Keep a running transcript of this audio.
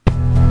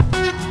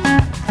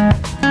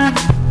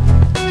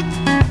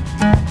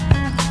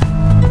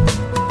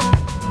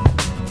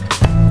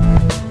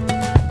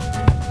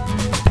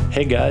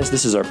Hey guys,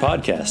 this is our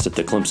podcast at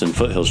the Clemson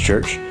Foothills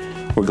Church.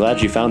 We're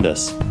glad you found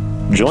us.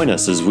 Join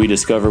us as we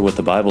discover what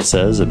the Bible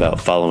says about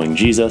following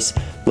Jesus,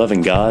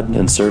 loving God,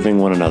 and serving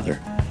one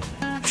another.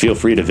 Feel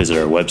free to visit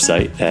our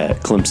website at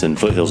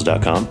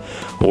clemsonfoothills.com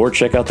or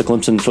check out the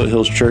Clemson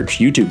Foothills Church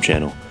YouTube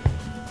channel.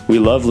 We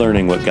love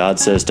learning what God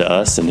says to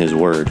us in His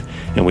Word,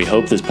 and we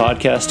hope this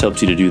podcast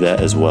helps you to do that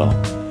as well.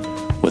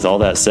 With all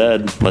that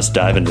said, let's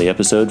dive into the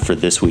episode for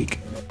this week.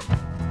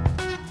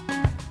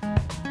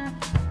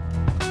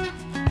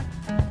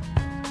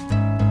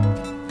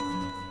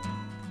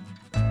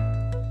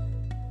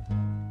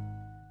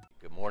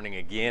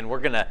 Again, we're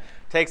going to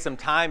take some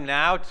time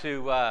now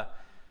to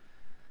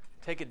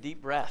take a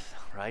deep breath,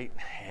 right?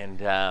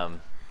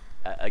 And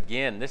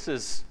again, this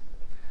is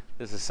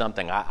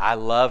something I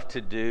love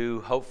to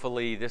do.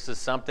 Hopefully, this is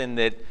something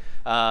that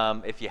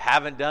if you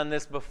haven't done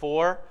this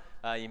before,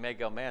 you may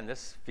go, man,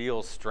 this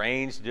feels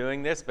strange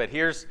doing this. But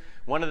here's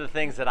one of the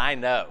things that I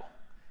know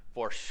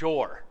for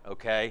sure,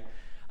 okay?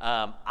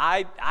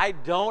 I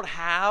don't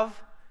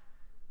have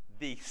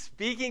the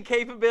speaking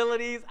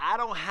capabilities.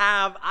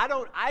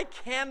 I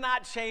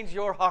cannot change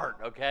your heart,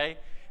 okay?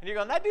 And you're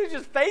going, that dude's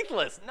just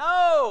faithless.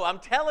 No, I'm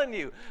telling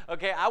you,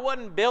 okay, I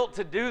wasn't built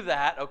to do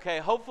that, okay?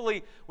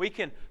 Hopefully we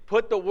can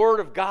put the Word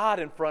of God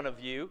in front of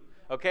you,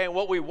 okay? And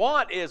what we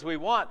want,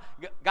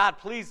 God,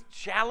 please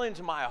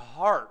challenge my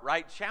heart,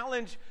 right?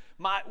 Challenge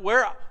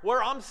where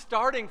I'm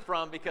starting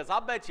from, because I'll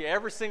bet you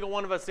every single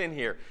one of us in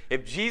here,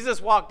 if Jesus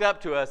walked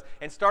up to us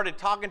and started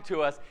talking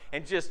to us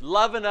and just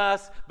loving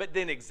us, but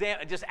then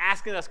just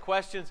asking us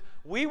questions,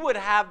 we would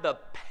have the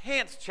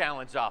pants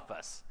challenged off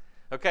us.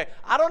 Okay?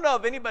 I don't know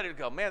if anybody would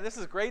go, man, this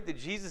is great that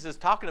Jesus is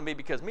talking to me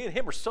because me and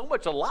him are so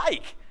much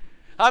alike.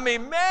 I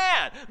mean,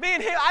 man, me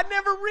and him, I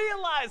never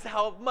realized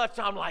how much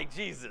I'm like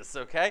Jesus,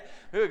 okay?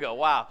 We would go,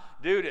 wow,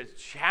 dude,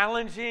 it's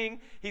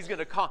challenging. He's going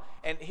to call.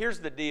 And here's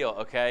the deal,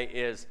 okay,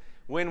 is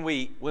when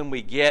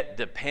we get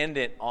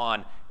dependent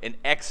on an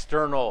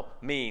external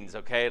means,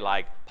 okay,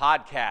 like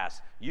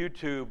podcasts,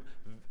 YouTube,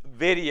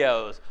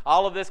 videos,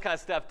 all of this kind of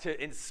stuff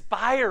to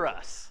inspire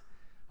us,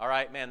 all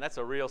right, man, that's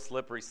a real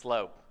slippery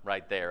slope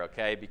right there,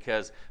 okay,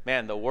 because,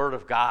 man, the Word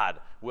of God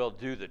will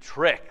do the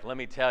trick, let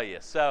me tell you.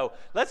 So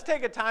let's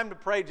take a time to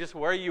pray just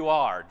where you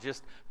are.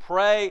 Just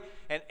pray,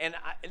 and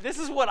this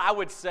is what I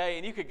would say,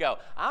 and you could go,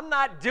 I'm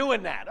not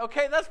doing that,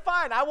 okay, that's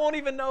fine. I won't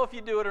even know if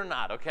you do it or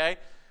not, okay?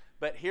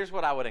 But here's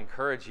what I would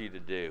encourage you to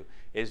do,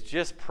 is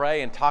just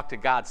pray and talk to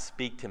God,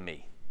 speak to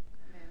me.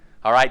 Amen.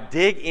 All right,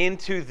 dig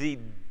into the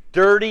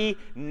dirty,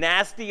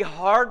 nasty,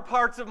 hard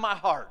parts of my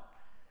heart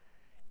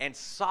and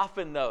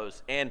soften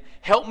those and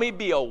help me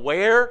be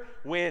aware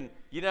when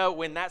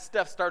that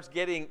stuff starts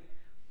getting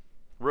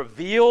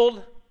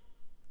revealed,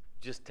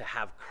 just to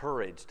have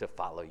courage to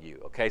follow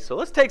you. Okay, so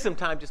let's take some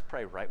time, just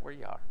pray right where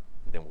you are,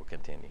 and then we'll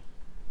continue.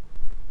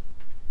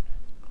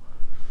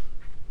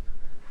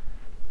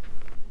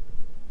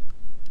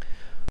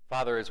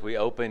 Father, as we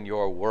open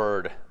your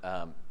word,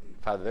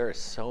 Father, there is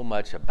so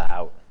much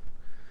about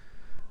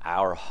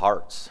our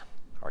hearts,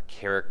 our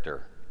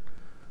character,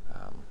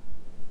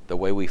 the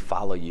way we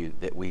follow you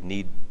that we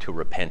need to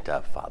repent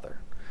of, Father.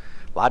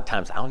 A lot of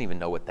times I don't even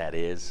know what that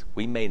is.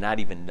 We may not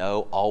even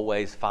know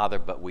always, Father,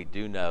 but we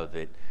do know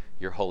that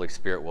your Holy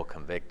Spirit will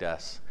convict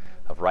us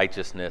of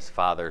righteousness,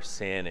 Father,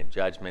 sin, and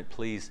judgment.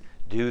 Please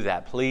do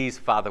that. Please,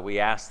 Father, we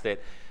ask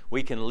that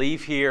we can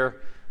leave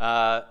here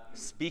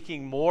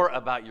speaking more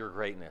about your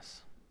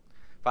greatness.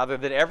 Father,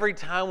 that every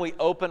time we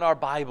open our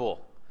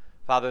Bible,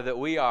 Father, that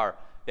we are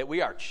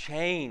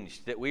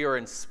changed, that we are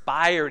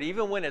inspired.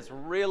 Even when it's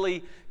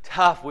really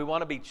tough, we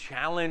want to be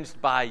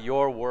challenged by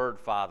your word,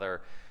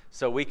 Father,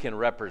 so we can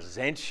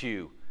represent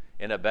you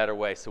in a better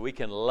way, so we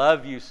can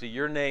love you, so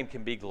your name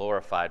can be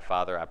glorified,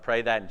 Father. I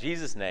pray that in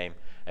Jesus' name,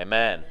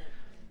 amen.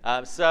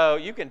 So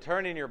you can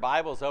turn in your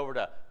Bibles over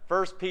to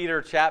 1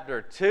 Peter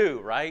chapter 2,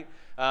 right?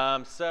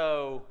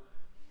 So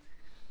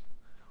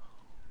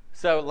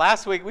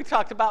last week, we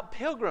talked about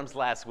pilgrims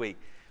last week.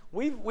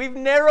 We've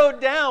narrowed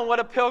down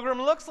what a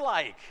pilgrim looks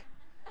like,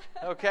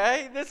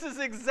 okay? This is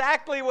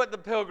exactly what the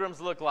pilgrims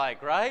look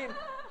like, right?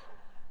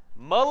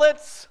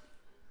 Mullets,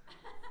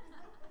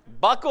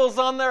 buckles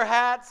on their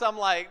hats. I'm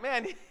like,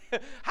 man,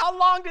 how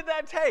long did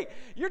that take?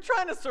 You're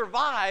trying to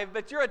survive,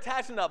 but you're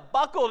attaching a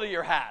buckle to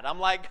your hat. I'm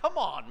like, come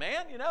on,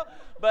 man,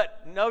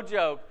 But no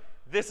joke,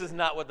 this is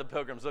not what the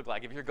pilgrims look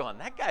like. If you're going,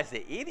 that guy's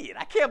an idiot.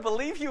 I can't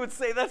believe he would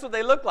say that's what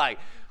they look like.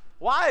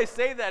 Why I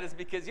say that is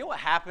because you know what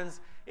happens?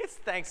 It's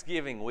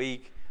Thanksgiving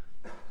week,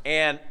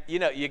 and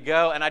you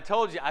go, and I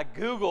told you, I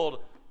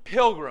Googled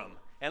pilgrim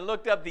and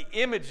looked up the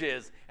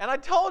images, and I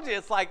told you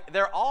it's like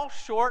they're all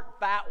short,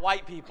 fat,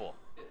 white people.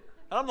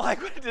 And I'm like,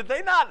 could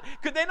they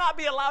not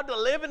be allowed to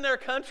live in their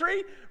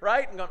country,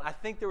 right? And going, I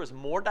think there was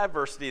more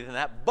diversity than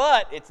that,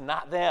 but it's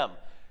not them.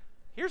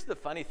 Here's the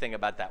funny thing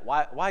about that.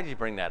 Why did you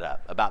bring that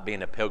up, about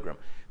being a pilgrim?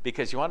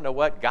 Because you want to know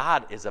what?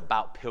 God is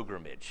about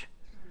pilgrimage.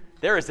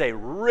 There is a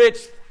rich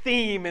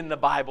theme in the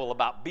Bible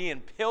about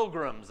being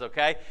pilgrims,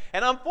 okay?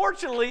 And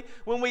unfortunately,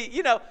 when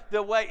we,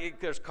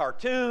 there's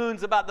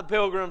cartoons about the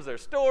pilgrims,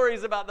 there's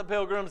stories about the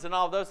pilgrims and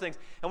all those things,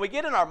 and we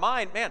get in our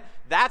mind, man,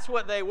 that's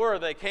what they were.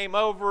 They came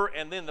over,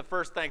 and then the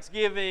first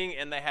Thanksgiving,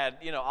 and they had,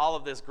 all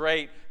of this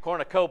great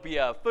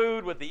cornucopia of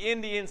food with the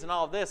Indians and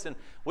all of this, and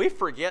we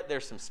forget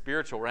there's some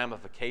spiritual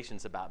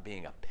ramifications about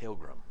being a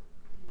pilgrim.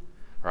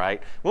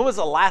 Right? When was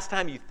the last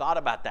time you thought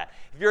about that?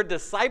 If you're a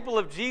disciple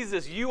of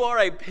Jesus, you are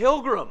a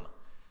pilgrim.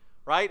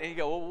 Right? And you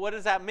go, well, what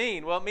does that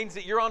mean? Well, it means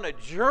that you're on a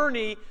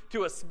journey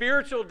to a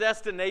spiritual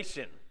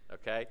destination.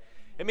 Okay?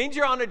 It means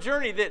you're on a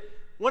journey that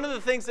one of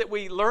the things that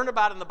we learn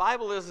about in the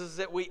Bible is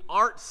that we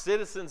aren't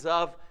citizens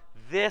of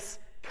this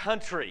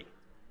country.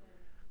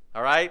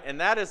 All right?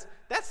 And that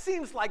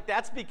seems like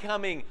that's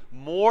becoming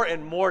more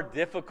and more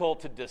difficult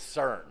to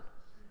discern.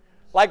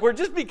 Like we're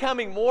just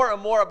becoming more and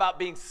more about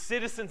being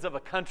citizens of a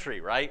country,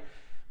 right?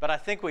 But I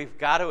think we've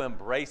got to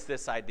embrace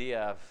this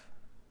idea of,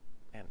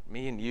 man,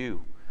 me and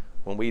you,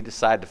 when we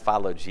decide to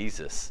follow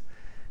Jesus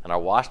and are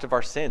washed of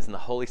our sins and the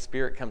Holy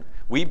Spirit comes,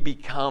 we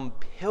become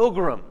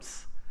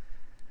pilgrims.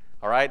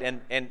 All right?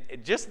 And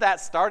just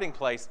that starting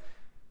place,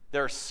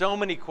 there are so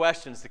many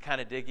questions to kind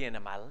of dig in.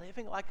 Am I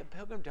living like a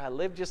pilgrim? Do I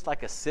live just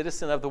like a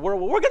citizen of the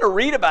world? Well, we're going to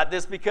read about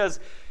this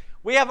because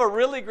we have a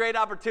really great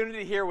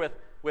opportunity here with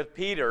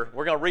Peter.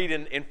 We're going to read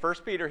in 1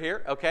 Peter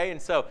here, okay?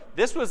 And so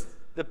this was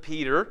the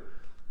Peter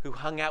who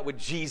hung out with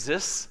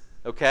Jesus,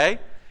 okay?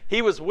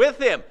 He was with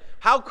him.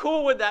 How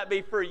cool would that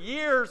be for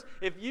years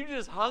if you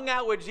just hung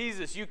out with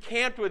Jesus, you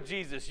camped with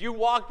Jesus, you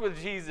walked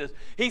with Jesus,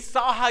 he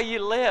saw how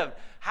you lived.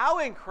 How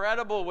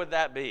incredible would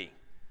that be?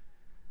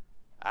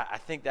 I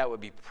think that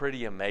would be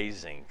pretty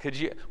amazing.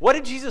 What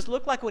did Jesus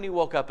look like when he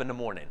woke up in the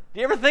morning? Do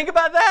you ever think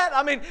about that?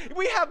 I mean,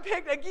 we have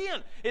picked,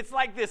 again, it's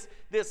like this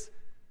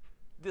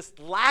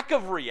lack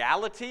of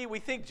reality. We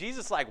think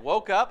Jesus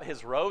woke up,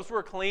 his robes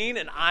were clean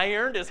and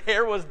ironed, his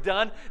hair was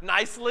done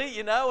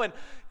nicely, and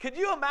could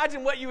you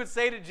imagine what you would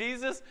say to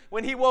Jesus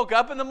when he woke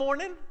up in the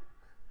morning?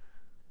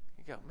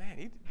 You go,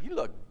 man, you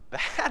look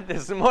bad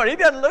this morning.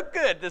 He doesn't look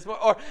good this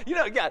morning. Or, he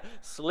got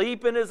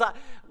sleep in his eye.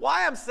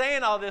 Why I'm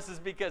saying all this is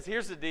because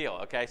here's the deal,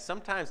 okay?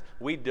 Sometimes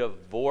we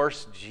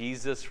divorce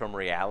Jesus from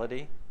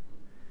reality.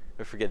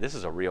 We forget this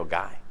is a real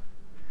guy.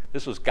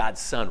 This was God's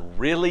son,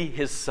 really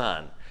his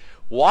son,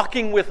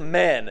 walking with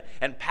men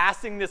and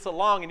passing this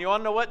along. And you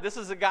want to know what? This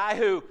is a guy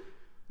who,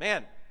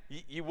 man,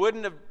 you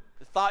wouldn't have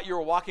thought you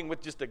were walking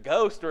with just a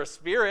ghost or a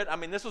spirit. I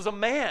mean, this was a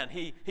man.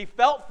 He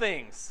felt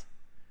things.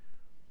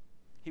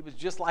 He was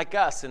just like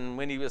us, and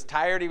when he was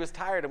tired,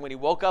 and when he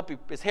woke up,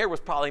 his hair was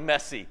probably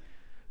messy,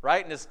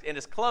 right? And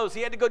his clothes,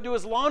 he had to go do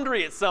his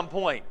laundry at some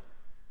point.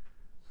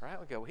 Right?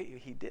 We go,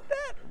 he did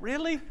that?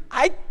 Really?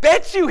 I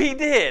bet you he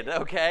did,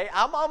 okay?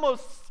 I'm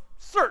almost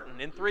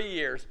certain in 3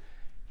 years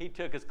he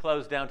took his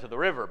clothes down to the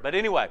river. But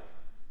anyway,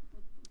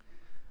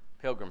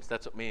 pilgrims,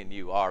 that's what me and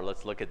you are.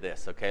 Let's look at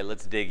this, okay?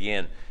 Let's dig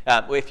in.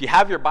 If you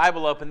have your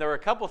Bible open, there were a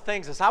couple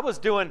things. As I was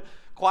doing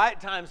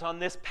quiet times on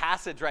this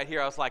passage right here,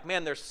 I was like,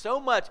 man, there's so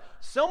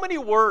many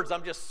words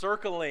I'm just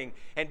circling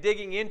and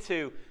digging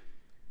into,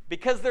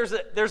 because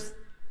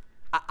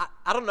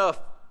I don't know if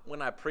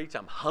when I preach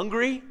I'm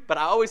hungry, but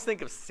I always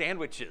think of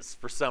sandwiches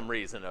for some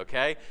reason,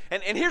 okay?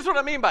 And here's what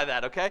I mean by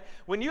that, okay?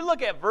 When you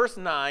look at verse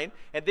 9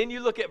 and then you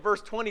look at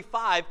verse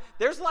 25,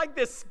 there's like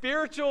this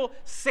spiritual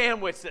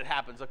sandwich that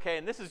happens, okay?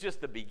 And this is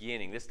just the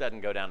beginning. This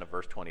doesn't go down to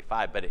verse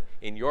 25, but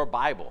in your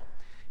Bible,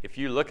 if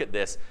you look at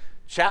this,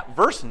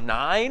 verse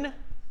 9,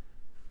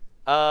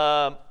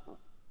 so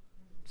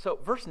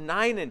verse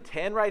 9 and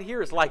 10 right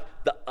here is like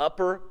the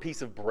upper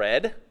piece of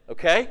bread,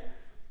 okay?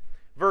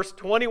 Verse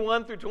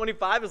 21 through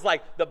 25 is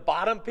like the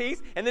bottom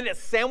piece, and then it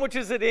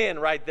sandwiches it in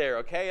right there,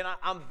 okay? And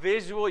I'm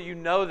visual, you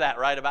know that,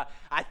 right?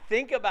 I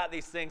think about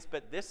these things,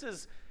 but this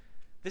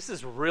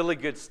is really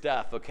good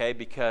stuff, okay?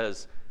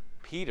 Because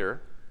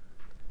Peter,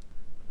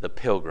 the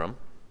pilgrim,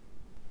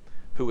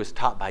 who was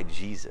taught by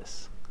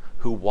Jesus,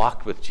 who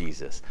walked with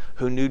Jesus,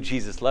 who knew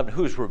Jesus loved him,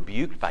 who was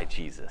rebuked by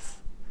Jesus,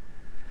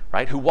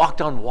 right? Who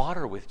walked on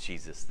water with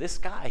Jesus. This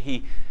guy,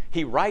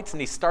 he writes and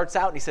he starts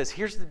out and he says,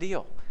 here's the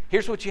deal.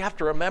 Here's what you have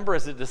to remember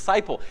as a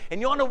disciple. And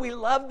you all know we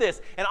love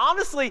this. And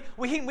honestly,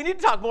 we need to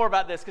talk more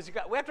about this, because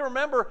we have to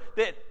remember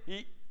that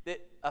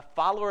a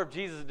follower of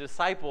Jesus, a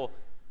disciple,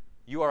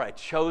 you are a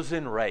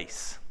chosen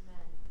race.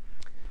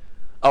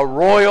 A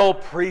royal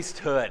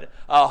priesthood,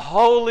 a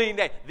holy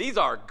nation. These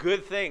are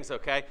good things,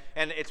 okay?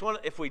 And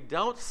if we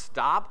don't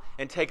stop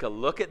and take a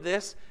look at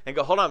this and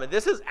go, hold on,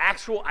 this is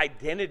actual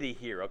identity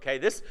here, okay?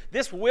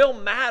 This will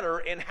matter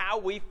in how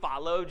we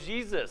follow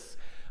Jesus,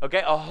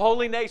 okay? A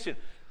holy nation,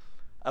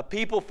 a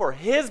people for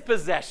his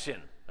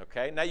possession,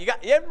 okay? Now you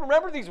have to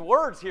remember these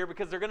words here,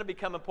 because they're going to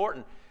become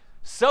important.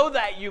 So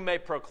that you may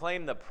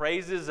proclaim the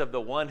praises of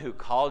the one who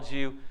called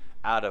you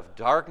out of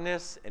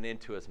darkness and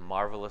into his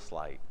marvelous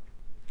light.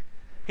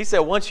 He said,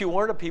 once you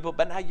weren't a people,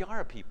 but now you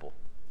are a people.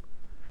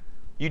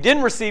 You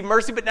didn't receive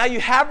mercy, but now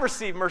you have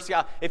received mercy.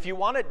 If you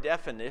want a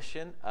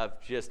definition of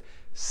just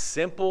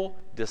simple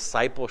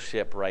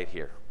discipleship right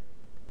here,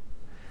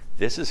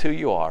 This is who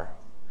you are.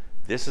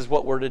 This is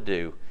what we're to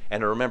do.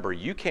 And remember,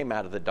 you came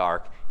out of the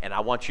dark, and I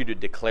want you to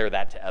declare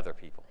that to other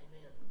people.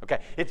 Okay,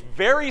 it's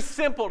very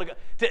simple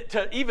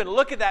to even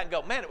look at that and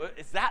go, man,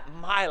 is that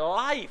my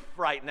life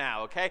right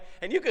now, okay?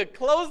 And you could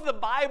close the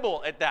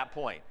Bible at that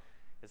point.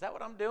 Is that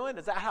what I'm doing?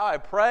 Is that how I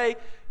pray?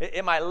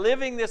 Am I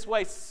living this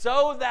way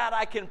so that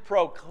I can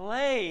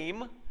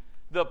proclaim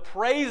the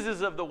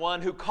praises of the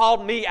one who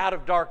called me out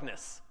of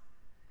darkness?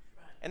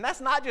 And that's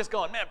not just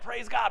going, man,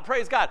 praise God,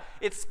 praise God.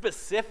 It's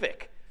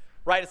specific.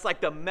 Right? It's like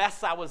the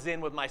mess I was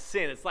in with my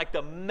sin. It's like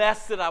the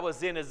mess that I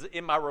was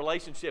in my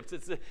relationships.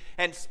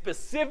 And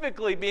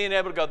specifically being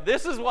able to go,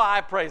 this is why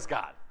I praise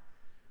God.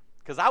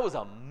 Because I was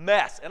a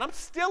mess, and I'm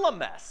still a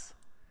mess.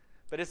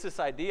 But it's this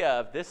idea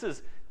of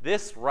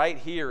this right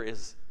here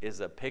is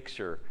a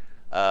picture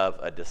of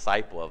a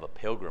disciple, of a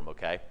pilgrim,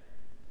 okay?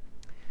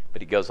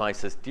 But he goes on, he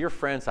says, dear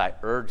friends, I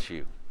urge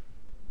you.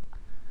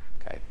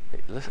 Okay,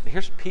 listen,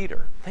 here's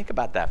Peter. Think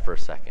about that for a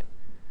second.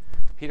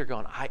 Peter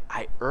going,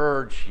 I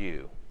urge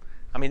you.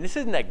 I mean, this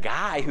isn't a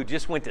guy who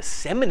just went to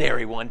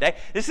seminary one day.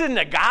 This isn't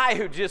a guy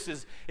who just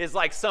is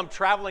like some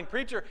traveling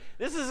preacher.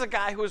 This is a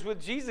guy who was with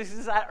Jesus. He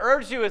says, I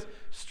urge you as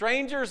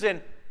strangers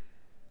and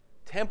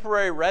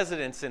temporary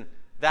residents. And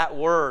that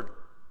word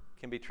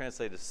can be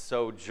translated as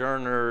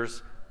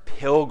sojourners,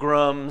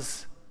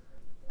 pilgrims.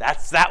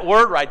 That's that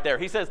word right there.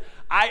 He says,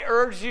 I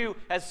urge you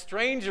as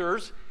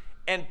strangers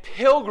and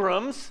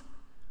pilgrims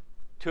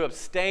to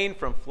abstain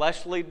from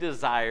fleshly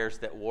desires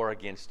that war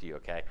against you,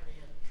 okay?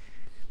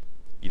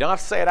 You don't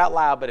have to say it out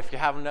loud, but if you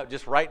have a note,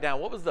 just write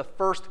down, what was the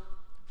first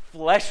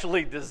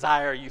fleshly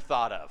desire you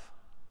thought of?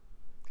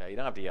 Okay, you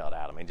don't have to yell it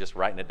out. I mean, just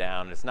writing it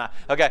down. It's not,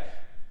 okay.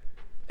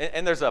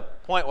 And there's a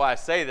point why I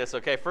say this,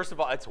 okay? First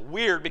of all, it's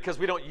weird because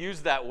we don't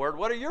use that word.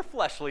 What are your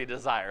fleshly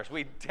desires?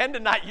 We tend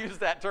to not use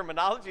that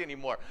terminology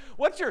anymore.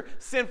 What's your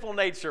sinful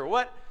nature?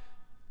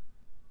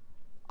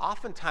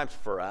 Oftentimes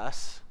for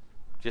us,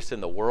 just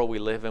in the world we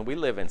live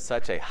in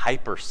such a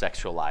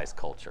hypersexualized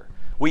culture.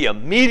 We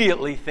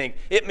immediately think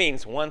it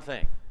means one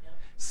thing,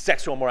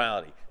 sexual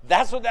morality.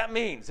 That's what that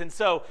means. And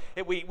so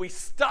we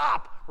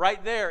stop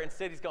right there.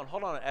 Instead, he's going,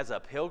 hold on, as a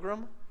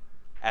pilgrim,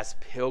 as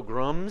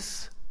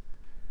pilgrims,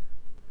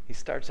 he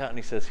starts out and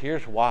he says,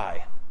 here's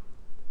why.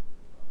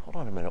 Hold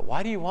on a minute.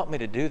 Why do you want me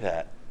to do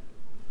that?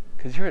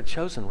 Because you're a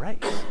chosen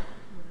race.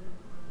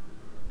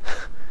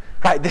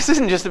 Right? This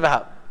isn't just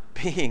about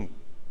being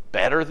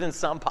better than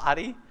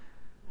somebody.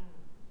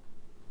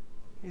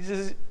 He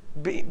says,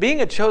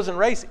 being a chosen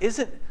race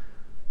isn't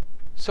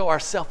so our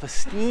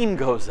self-esteem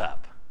goes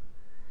up.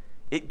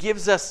 It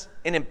gives us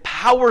and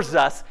empowers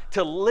us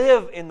to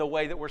live in the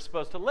way that we're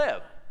supposed to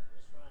live.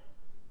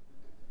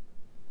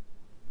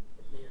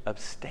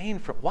 Abstain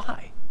from,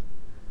 why?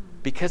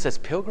 Because as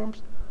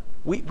pilgrims,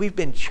 we've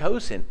been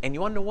chosen. And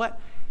you want to know what?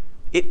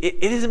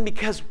 It isn't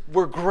because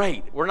we're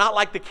great. We're not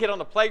like the kid on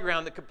the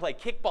playground that could play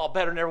kickball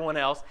better than everyone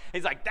else.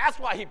 He's like, that's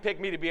why he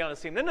picked me to be on his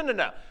team.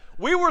 No.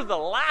 We were the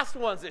last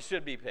ones that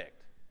should be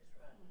picked.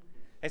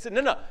 He said,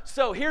 no.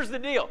 So here's the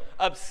deal.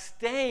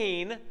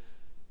 Abstain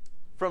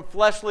from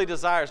fleshly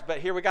desires. But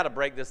here we got to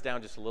break this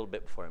down just a little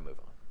bit before I move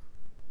on.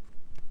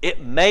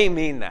 It may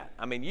mean that.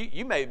 I mean,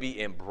 you may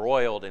be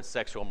embroiled in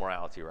sexual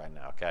morality right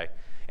now, okay?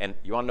 And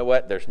you want to know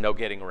what? There's no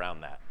getting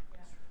around that.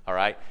 All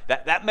right?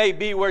 That may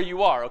be where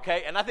you are,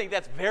 okay? And I think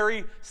that's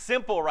very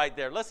simple right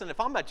there. Listen, if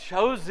I'm a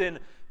chosen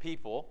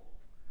people,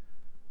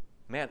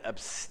 man,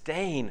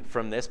 abstain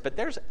from this. But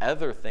there's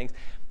other things.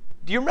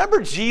 Do you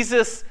remember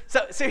Jesus?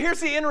 So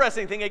here's the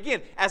interesting thing.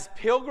 Again, as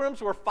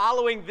pilgrims, we're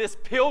following this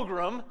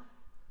pilgrim,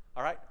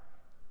 all right,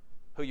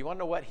 who, you want to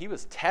know what? He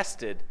was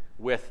tested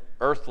with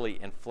earthly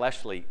and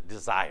fleshly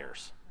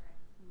desires.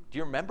 Do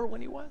you remember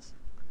when he was?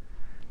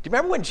 Do you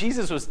remember when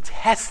Jesus was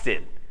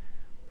tested?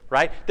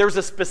 Right? There was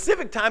a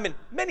specific time, and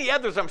many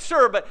others I'm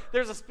sure, but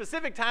there's a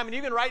specific time, and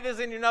you can write this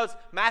in your notes,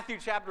 Matthew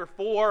chapter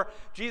 4,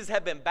 Jesus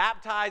had been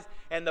baptized,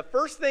 and the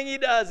first thing he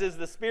does is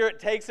the Spirit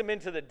takes him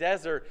into the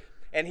desert,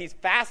 and he's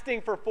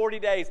fasting for 40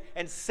 days,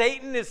 and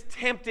Satan is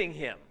tempting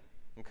him,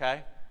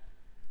 okay?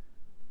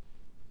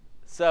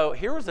 So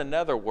here was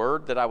another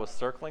word that I was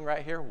circling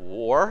right here,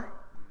 war,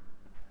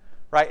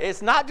 right?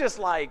 It's not just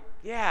like,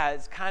 yeah,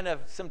 it's kind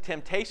of some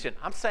temptation.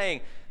 I'm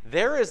saying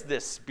there is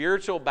this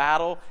spiritual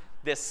battle.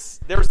 There's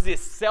this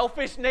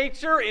selfish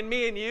nature in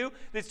me and you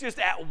that's just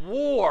at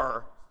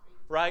war,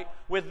 right?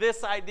 With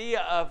this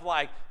idea of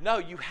like, no,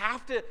 you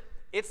have to,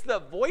 it's the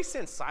voice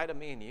inside of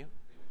me and you,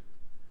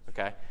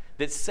 okay,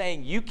 that's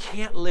saying you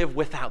can't live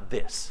without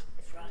this.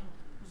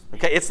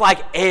 Okay, it's like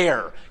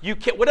air. You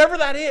can't, whatever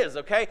that is,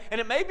 okay? And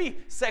it may be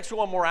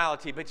sexual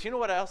immorality, but you know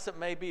what else it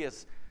may be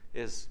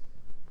is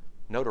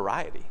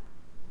notoriety.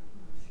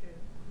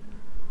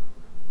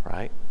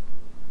 Right?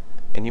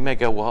 And you may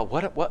go, well,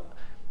 what?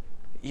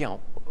 You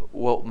know,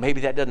 well,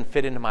 maybe that doesn't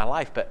fit into my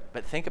life,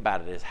 but think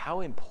about it is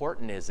how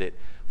important is it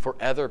for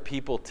other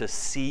people to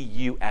see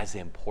you as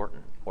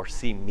important or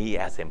see me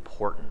as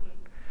important?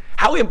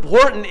 How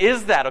important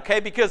is that,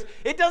 okay? Because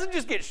it doesn't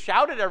just get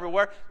shouted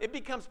everywhere. It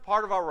becomes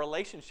part of our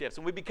relationships,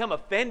 and we become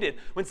offended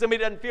when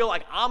somebody doesn't feel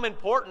like I'm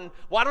important.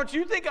 Why don't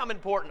you think I'm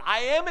important? I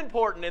am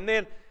important. And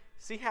then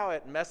see how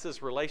it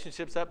messes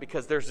relationships up?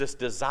 Because there's this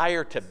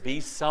desire to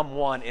be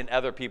someone in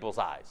other people's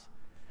eyes.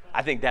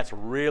 I think that's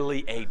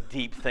really a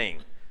deep thing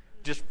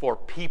just for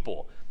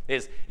people.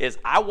 Is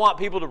I want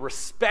people to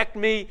respect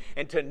me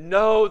and to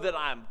know that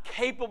I'm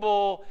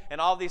capable and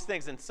all these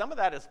things. And some of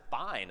that is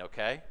fine,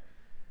 okay?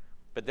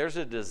 But there's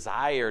a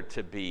desire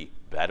to be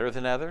better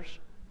than others,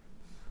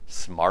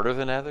 smarter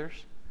than others,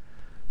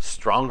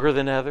 stronger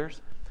than others,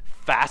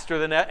 faster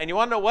than others. And you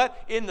want to know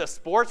what? In the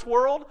sports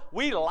world,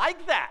 we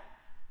like that.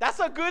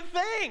 That's a good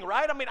thing,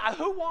 right? I mean,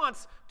 who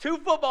wants two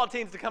football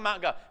teams to come out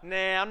and go,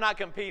 nah, I'm not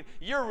competing.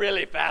 You're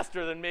really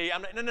faster than me.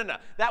 No.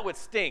 That would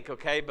stink,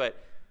 okay? But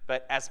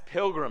as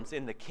pilgrims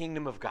in the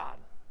kingdom of God,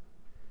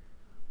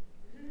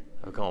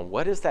 we're going,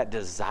 what is that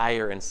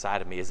desire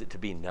inside of me? Is it to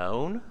be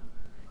known?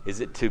 Is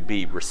it to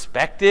be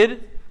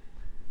respected?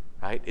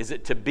 Right? Is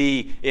it to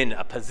be in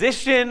a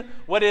position?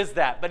 What is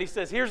that? But he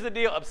says, here's the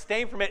deal.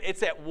 Abstain from it.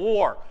 It's at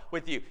war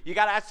with you. You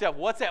got to ask yourself,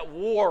 what's at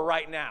war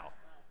right now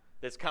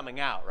that's coming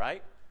out,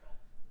 right?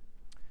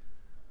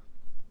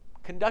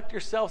 Conduct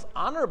yourselves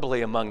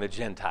honorably among the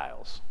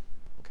Gentiles.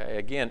 Okay,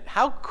 again,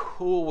 how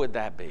cool would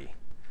that be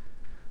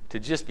to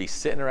just be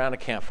sitting around a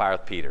campfire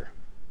with Peter?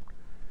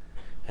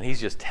 And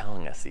he's just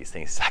telling us these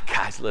things. He's like,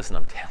 guys, listen,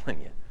 I'm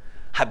telling you.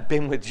 I've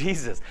been with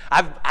Jesus.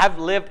 I've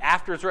lived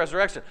after his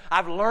resurrection.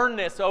 I've learned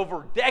this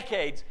over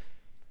decades.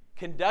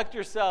 Conduct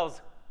yourselves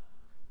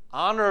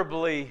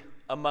honorably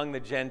among the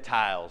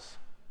Gentiles.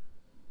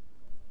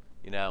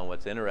 You know,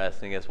 what's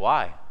interesting is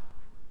why?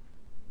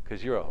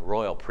 Because you're a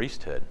royal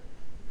priesthood.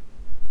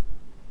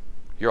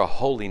 You're a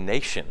holy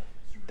nation.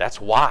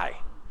 That's why.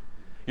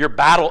 Your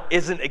battle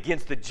isn't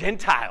against the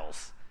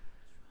Gentiles.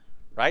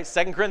 Right?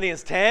 2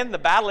 Corinthians 10, the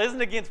battle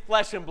isn't against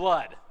flesh and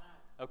blood.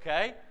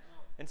 Okay?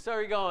 And so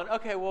you're going,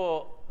 okay,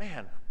 well,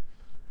 man,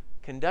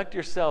 conduct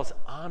yourselves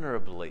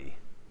honorably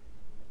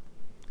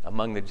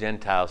among the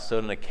Gentiles, so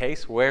in the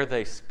case where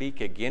they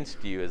speak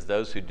against you as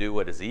those who do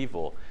what is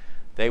evil,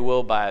 they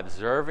will, by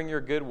observing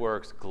your good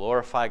works,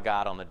 glorify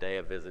God on the day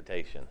of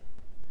visitation.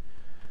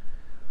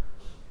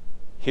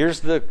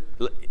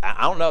 I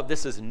don't know if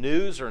this is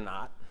news or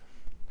not.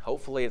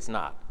 Hopefully it's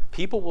not.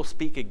 People will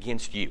speak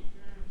against you.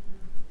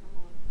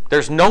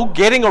 There's no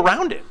getting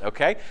around it,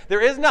 okay? There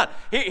is none.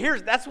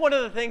 That's one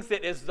of the things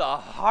that is the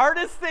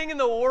hardest thing in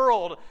the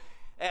world,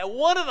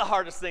 one of the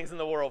hardest things in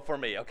the world for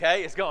me,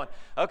 okay? Is going,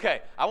 okay,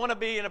 I want to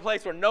be in a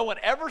place where no one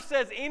ever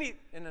says any...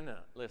 No.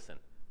 Listen.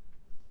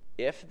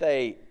 If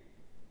they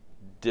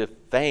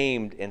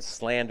defamed and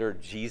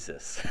slandered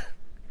Jesus,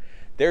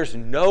 there's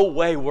no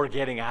way we're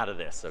getting out of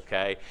this,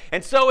 okay?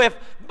 And so if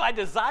my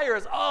desire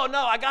is, oh,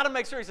 no, I got to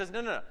make sure, he says,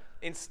 no.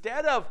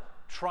 Instead of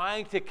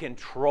trying to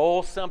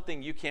control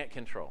something you can't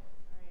control.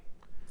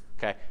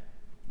 Okay?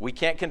 We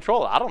can't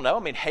control it. I don't know.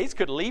 I mean, Hayes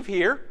could leave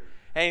here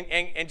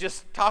and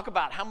just talk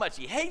about how much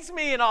he hates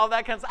me and all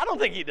that kind of stuff. I don't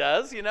think he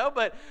does,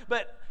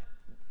 but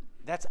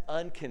that's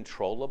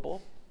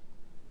uncontrollable.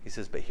 He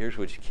says, but here's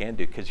what you can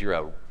do, because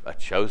you're a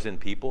chosen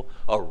people,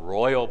 a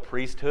royal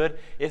priesthood,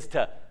 is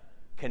to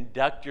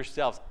conduct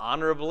yourselves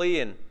honorably.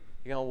 And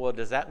well,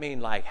 does that mean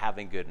like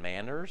having good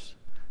manners?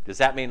 Does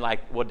that mean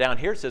like, well, down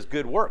here it says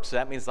good works. So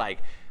that means like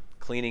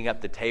cleaning up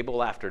the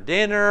table after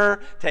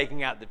dinner,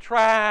 taking out the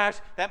trash.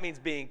 That means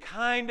being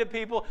kind to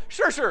people.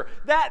 Sure.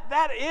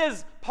 That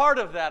is part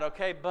of that,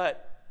 okay?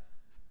 But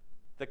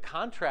the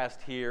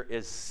contrast here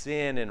is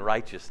sin and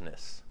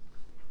righteousness.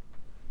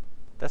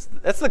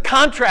 That's the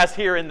contrast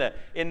here in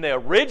the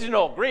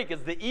original Greek.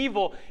 Is the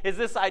evil is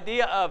this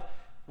idea of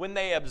when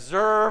they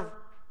observe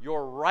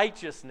your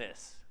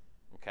righteousness,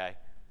 okay,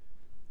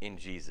 in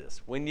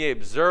Jesus. When you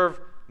observe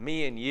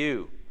me and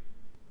you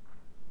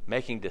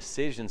making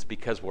decisions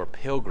because we're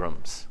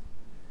pilgrims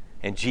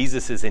and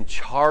Jesus is in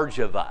charge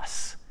of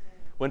us.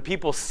 When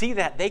people see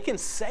that, they can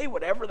say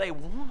whatever they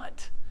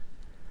want.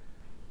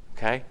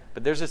 Okay?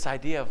 But there's this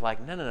idea of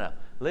like, no.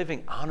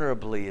 Living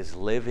honorably is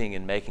living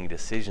and making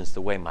decisions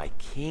the way my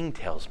King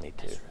tells me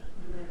to.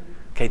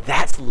 Okay,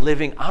 that's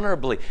living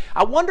honorably.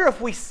 I wonder if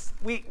we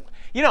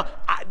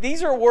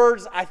these are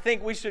words I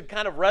think we should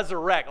kind of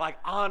resurrect, like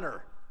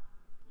honor.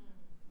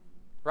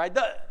 Right?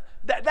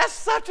 That's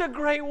such a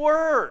great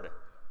word.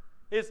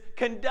 Is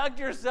conduct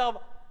yourself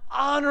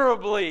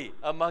honorably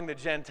among the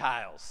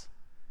Gentiles.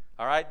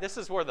 All right? This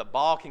is where the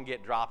ball can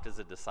get dropped as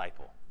a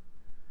disciple.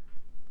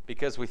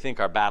 Because we think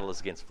our battle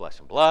is against flesh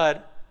and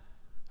blood.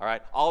 All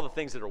right? All the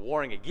things that are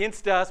warring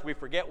against us. We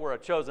forget we're a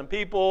chosen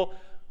people,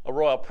 a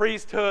royal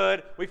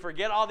priesthood. We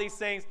forget all these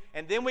things.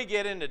 And then we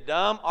get into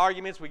dumb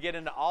arguments. We get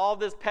into all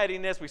this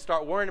pettiness. We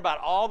start worrying about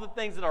all the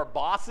things that our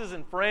bosses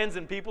and friends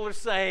and people are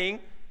saying.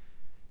 And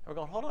we're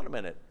going, hold on a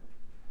minute.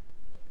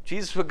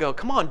 Jesus would go,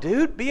 come on,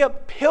 dude, be a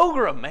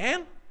pilgrim,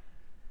 man.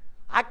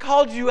 I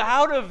called you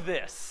out of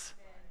this.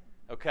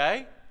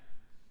 Okay?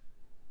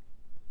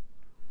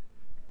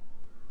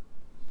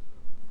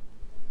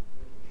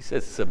 He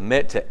says,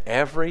 submit to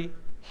every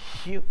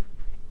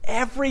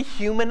every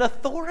human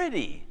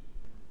authority.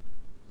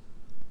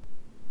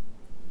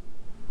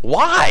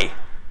 Why?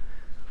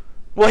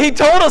 Well, he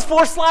told us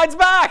 4 slides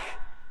back.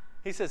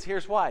 He says,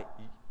 here's why.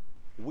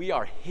 We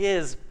are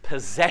his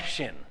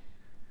possession.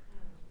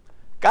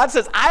 God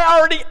says, I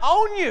already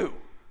own you.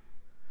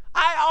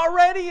 I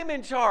already am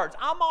in charge.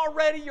 I'm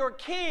already your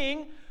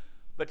king.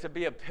 But to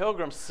be a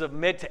pilgrim,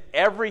 submit to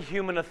every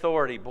human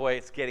authority. Boy,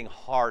 it's getting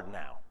hard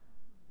now.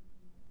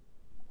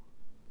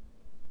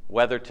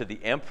 Whether to the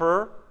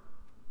emperor,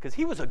 because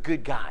he was a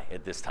good guy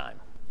at this time.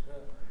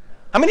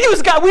 I mean, he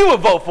was a guy we would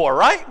vote for,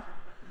 right?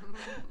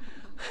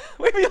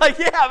 We'd be like,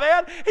 yeah,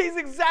 man, he's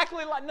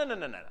exactly like, no.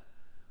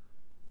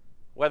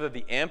 Whether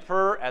the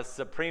emperor as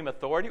supreme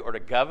authority or the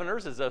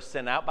governors as those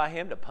sent out by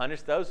him to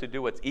punish those who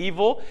do what's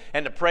evil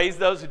and to praise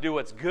those who do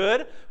what's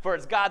good. For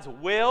it's God's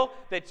will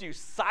that you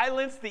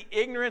silence the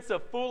ignorance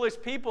of foolish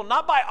people,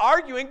 not by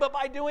arguing, but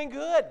by doing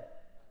good.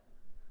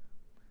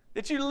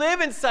 That you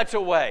live in such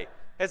a way,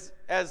 as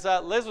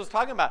Liz was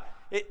talking about,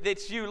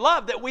 that you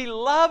love, that we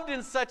loved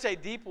in such a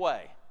deep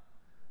way.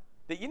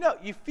 That,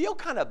 you feel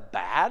kind of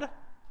bad.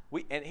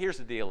 And here's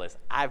the deal is,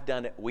 I've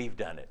done it, we've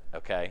done it,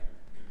 okay?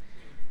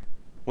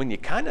 When you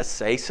kind of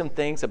say some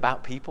things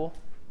about people,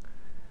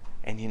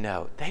 and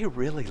they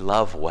really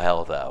love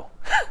well, though.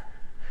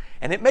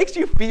 And it makes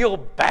you feel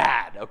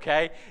bad,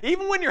 okay?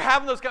 Even when you're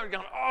having those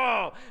conversations,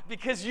 going,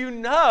 because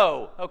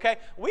okay?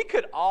 We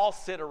could all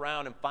sit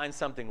around and find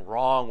something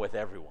wrong with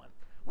everyone.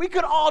 We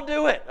could all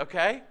do it,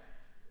 okay?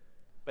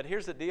 But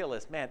here's the deal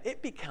is, man,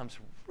 it becomes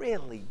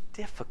really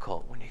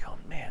difficult when you go,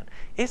 man,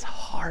 it's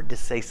hard to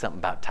say something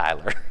about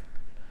Tyler.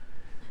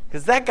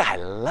 Because that guy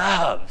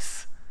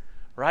loves,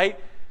 right?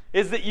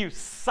 Is that you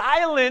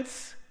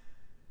silence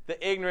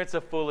the ignorance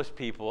of foolish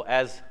people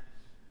as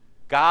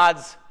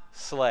God's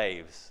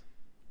slaves.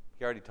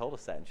 He already told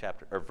us that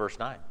in verse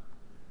 9.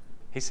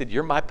 He said,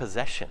 you're my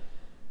possession.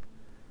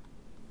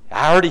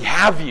 I already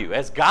have you.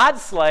 As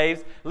God's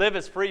slaves, live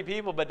as free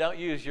people, but don't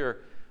use your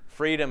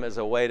freedom as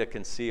a way to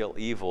conceal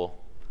evil.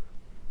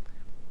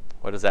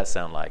 What does that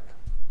sound like?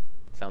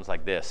 It sounds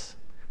like this.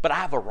 But I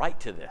have a right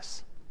to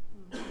this.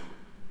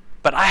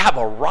 But I have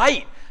a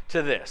right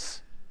to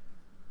this.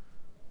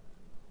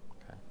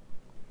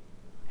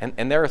 Okay.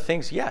 And there are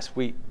things, yes,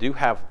 we do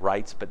have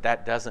rights, but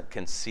that doesn't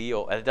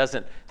conceal,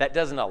 that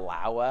doesn't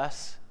allow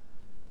us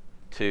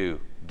to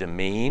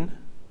demean,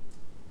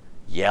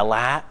 yell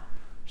at,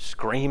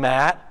 scream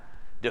at,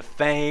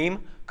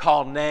 defame,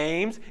 call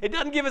names. It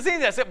doesn't give us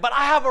anything. I said, but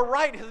I have a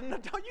right. He said, no,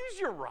 don't use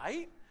your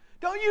right.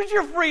 Don't use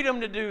your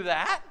freedom to do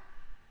that.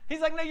 He's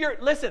like, no,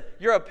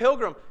 you're a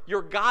pilgrim.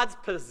 You're God's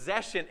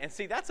possession. And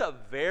see, that's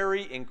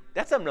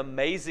an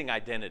amazing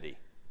identity.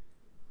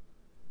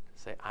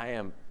 Say, I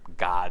am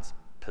God's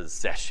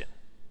possession.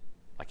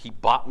 Like he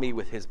bought me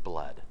with his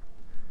blood.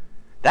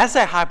 That's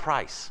a high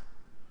price.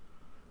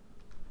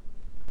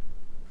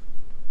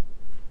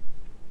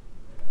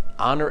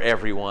 Honor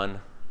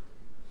everyone.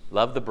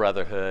 Love the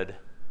brotherhood.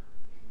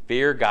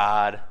 Fear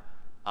God.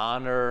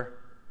 Honor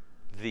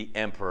the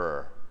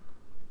emperor.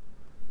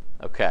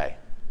 Okay.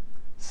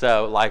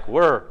 So,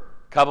 we're a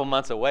couple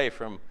months away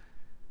from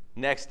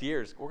next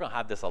year's, we're going to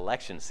have this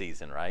election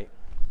season, right?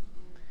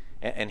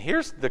 And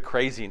here's the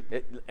crazy,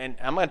 and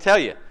I'm going to tell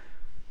you,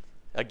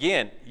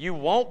 again, you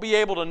won't be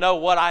able to know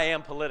what I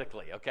am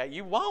politically, okay?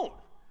 You won't,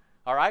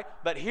 all right?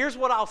 But here's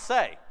what I'll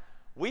say.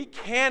 We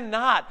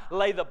cannot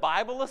lay the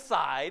Bible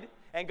aside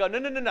and go,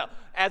 no.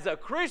 As a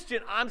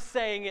Christian, I'm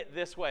saying it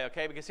this way,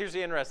 okay? Because here's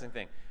the interesting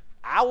thing.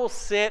 I will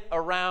sit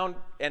around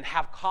and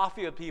have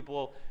coffee with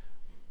people,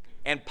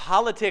 and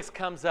politics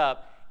comes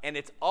up, and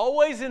it's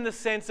always in the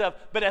sense of,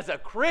 but as a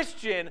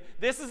Christian,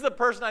 this is the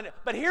person I know.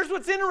 But here's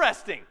what's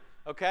interesting,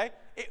 okay?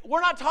 We're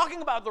not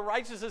talking about the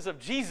righteousness of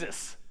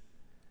Jesus.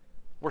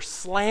 We're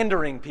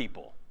slandering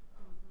people.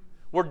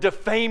 We're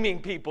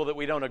defaming people that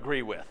we don't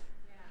agree with.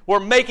 We're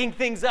making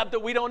things up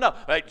that we don't know.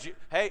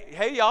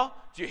 Hey, y'all,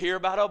 did you hear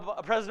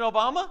about President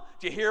Obama?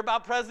 Did you hear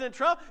about President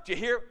Trump?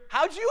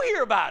 How'd you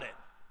hear about it?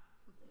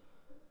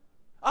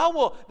 Oh,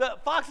 well, the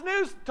Fox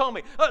News told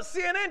me.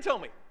 CNN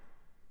told me.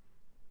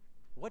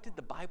 What did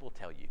the Bible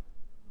tell you?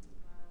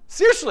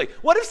 Seriously,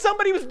 what if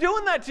somebody was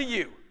doing that to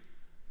you?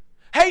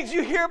 Hey, did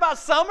you hear about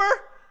Summer?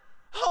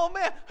 Oh,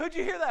 man, who'd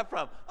you hear that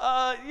from?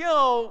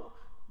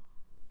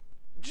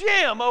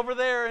 Jim over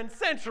there in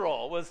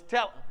Central was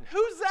telling.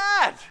 Who's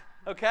that?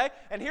 Okay?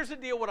 And here's the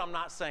deal what I'm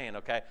not saying,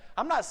 okay?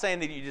 I'm not saying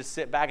that you just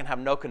sit back and have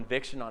no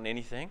conviction on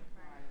anything.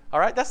 All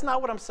right? That's not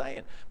what I'm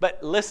saying.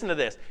 But listen to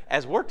this.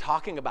 As we're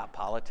talking about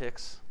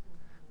politics,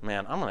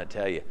 man, I'm going to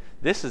tell you,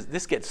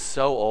 this gets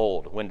so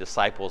old when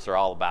disciples are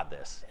all about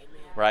this,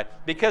 right?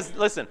 Because,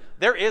 listen,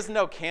 there is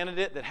no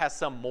candidate that has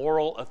some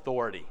moral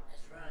authority,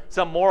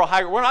 some moral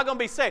higher. We're not going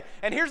to be saved.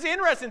 And here's the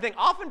interesting thing.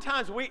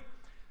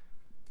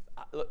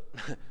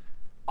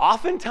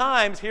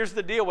 Oftentimes, here's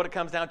the deal, what it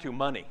comes down to,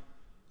 money.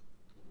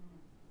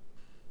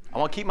 I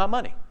want to keep my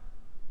money,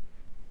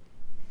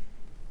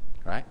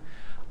 right?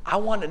 I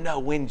want to know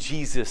when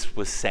Jesus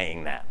was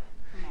saying that.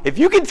 If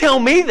you can tell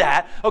me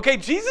that, okay,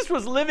 Jesus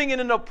was living in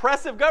an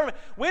oppressive government.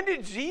 When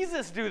did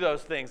Jesus do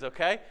those things,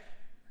 okay?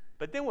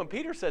 But then when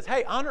Peter says,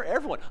 hey, honor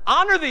everyone,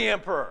 honor the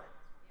emperor.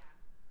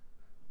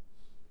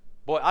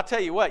 Boy, I'll tell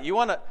you what,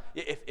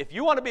 if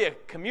you want to be a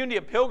community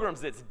of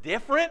pilgrims that's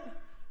different,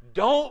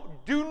 do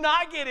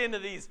not get into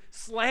these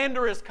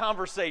slanderous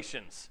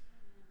conversations.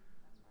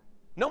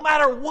 No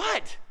matter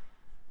what.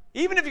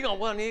 Even if you're going,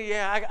 well,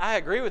 yeah, I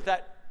agree with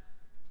that.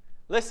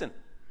 Listen,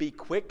 be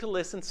quick to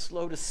listen,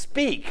 slow to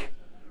speak,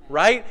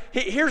 right?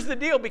 Here's the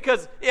deal,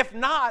 because if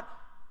not,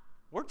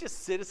 we're just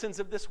citizens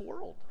of this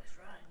world. That's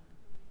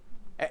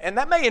right. And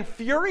that may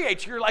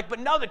infuriate you. You're like, but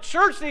no, the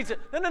church needs it.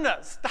 No,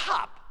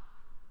 stop.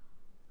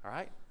 All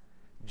right?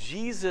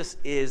 Jesus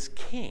is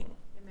king.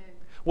 Amen.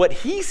 What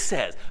he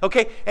says,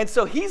 okay? And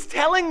so he's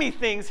telling me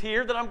things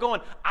here that I'm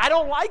going, I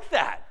don't like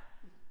that.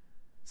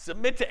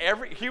 Submit to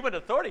every human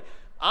authority.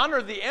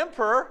 Honor the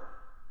emperor.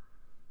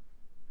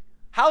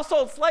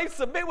 Household slaves,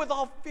 submit with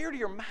all fear to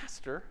your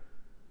master.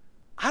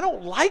 I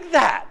don't like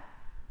that.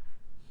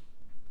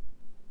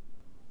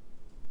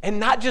 And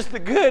not just the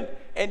good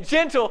and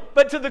gentle,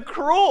 but to the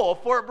cruel,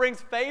 for it brings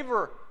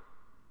favor.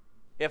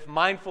 If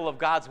mindful of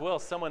God's will,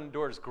 someone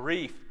endures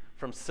grief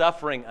from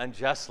suffering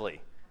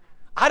unjustly.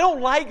 I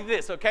don't like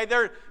this, okay?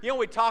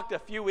 We talked a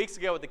few weeks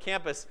ago at the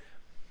campus.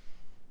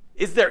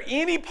 Is there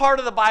any part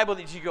of the Bible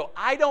that you go,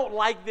 I don't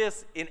like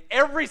this in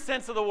every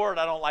sense of the word?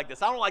 I don't like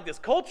this. I don't like this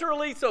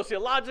culturally,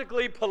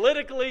 sociologically,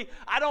 politically.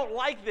 I don't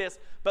like this.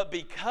 But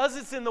because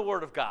it's in the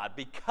Word of God,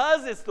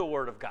 because it's the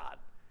Word of God,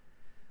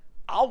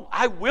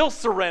 I will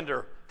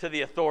surrender to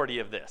the authority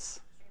of this.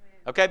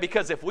 Okay?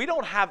 Because if we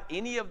don't have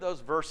any of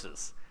those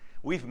verses,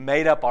 we've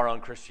made up our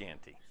own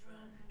Christianity.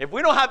 If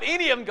we don't have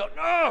any of them, go,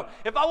 no,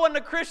 if I wasn't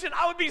a Christian,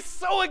 I would be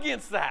so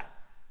against that.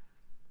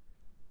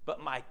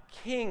 But my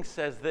king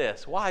says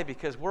this. Why?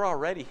 Because we're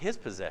already his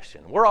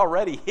possession. We're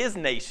already his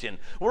nation.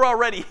 We're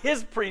already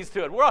his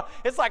priesthood.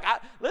 It's like,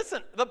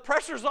 listen, the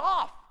pressure's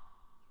off.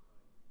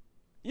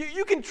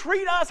 You can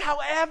treat us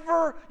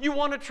however you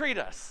want to treat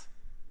us.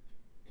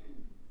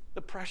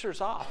 The pressure's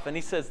off. And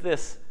he says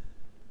this.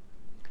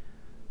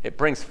 It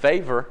brings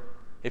favor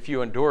if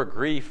you endure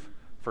grief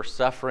for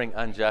suffering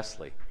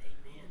unjustly.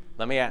 Amen.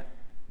 Let me ask,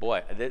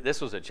 boy, this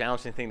was a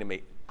challenging thing to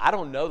me. I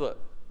don't know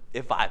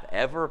if I've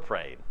ever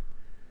prayed,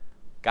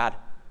 God,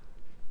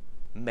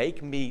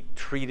 make me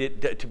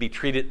to be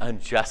treated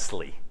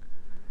unjustly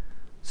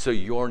so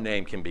your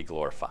name can be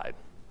glorified.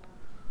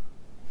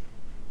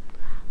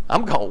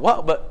 I'm going,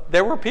 what? But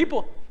there were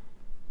people.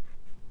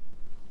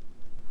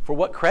 For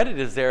what credit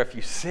is there if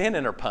you sin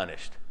and are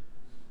punished?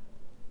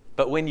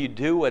 But when you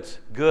do what's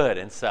good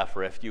and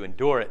suffer, if you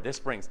endure it, this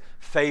brings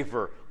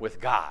favor with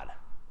God.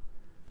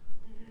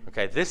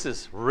 Okay, this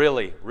is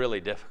really, really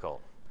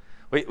difficult.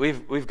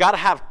 We've got to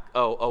have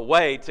a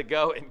way to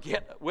go and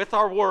get with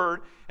our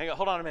word and go,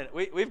 hold on a minute.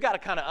 We've got to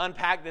kind of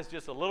unpack this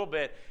just a little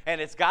bit, and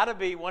it's got to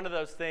be one of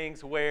those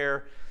things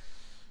where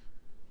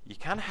you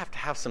kind of have to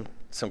have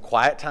some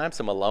quiet time,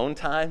 some alone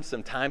time,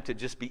 some time to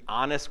just be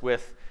honest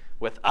with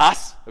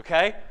us,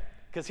 okay?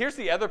 Because here's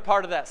the other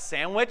part of that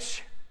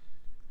sandwich,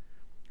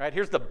 right?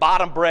 Here's the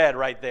bottom bread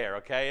right there,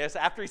 okay? It's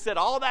after he said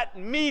all that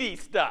meaty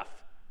stuff,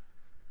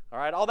 all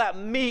right, all that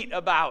meat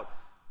about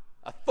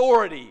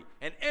authority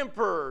and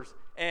emperors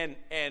and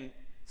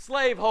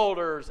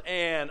slaveholders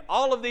and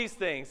all of these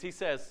things. He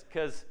says,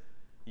 because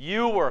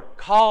you were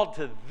called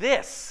to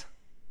this.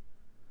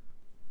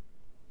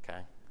 Okay.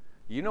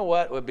 You know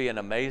what would be an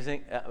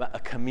amazing, a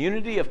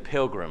community of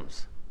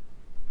pilgrims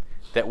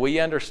that we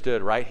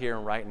understood right here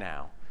and right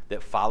now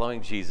that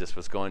following Jesus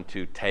was going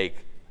to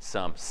take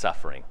some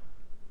suffering.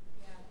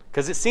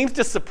 Because it seems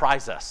to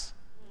surprise us.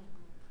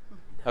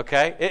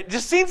 Okay? It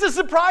just seems to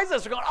surprise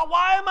us. We're going, oh,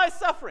 why am I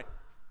suffering?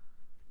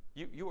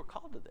 You were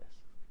called to this.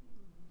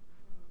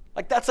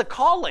 Like, that's a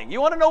calling.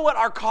 You want to know what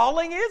our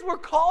calling is? We're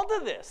called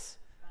to this.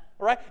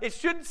 All right? It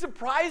shouldn't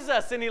surprise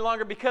us any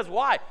longer because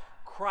why?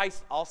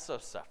 Christ also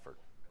suffered,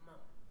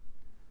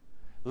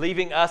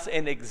 leaving us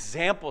an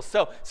example.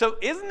 So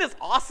isn't this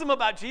awesome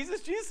about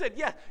Jesus? Jesus said,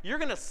 yeah, you're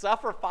going to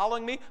suffer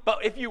following me,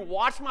 but if you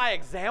watch my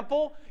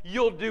example,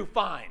 you'll do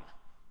fine.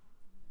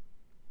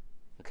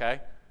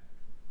 Okay?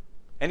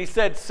 And he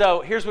said,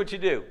 so here's what you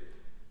do.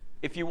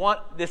 If you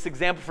want this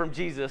example from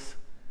Jesus,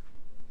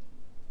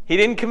 he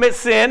didn't commit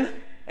sin,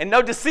 and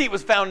no deceit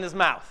was found in his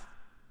mouth.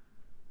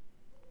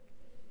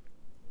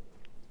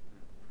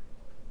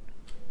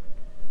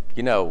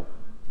 You know,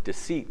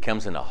 deceit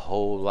comes in a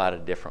whole lot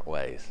of different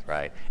ways,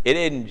 right? It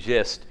isn't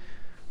just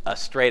a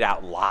straight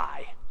out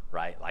lie,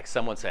 right? Like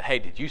someone said, hey,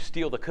 did you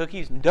steal the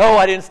cookies? No,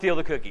 I didn't steal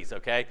the cookies,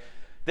 okay?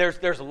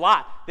 There's a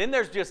lot. Then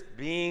there's just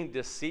being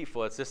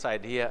deceitful. It's this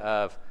idea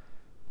of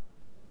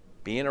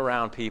being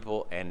around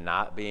people and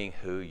not being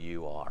who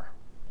you are.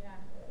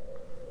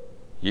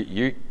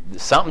 Yeah.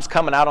 Something's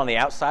coming out on the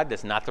outside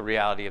that's not the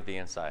reality of the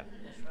inside.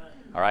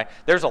 All right?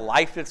 There's a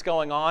life that's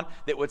going on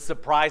that would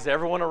surprise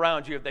everyone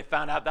around you if they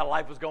found out that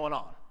life was going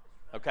on.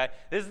 Okay?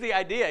 This is the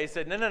idea. He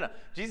said, no.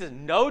 Jesus,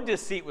 no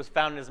deceit was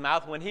found in his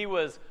mouth when he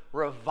was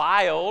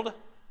reviled.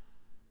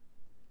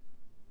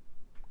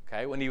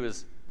 Okay, when he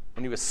was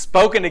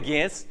spoken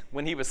against,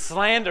 when he was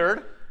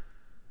slandered,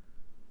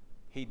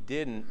 he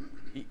didn't.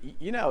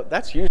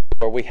 That's usually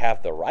where we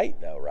have the right,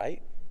 though,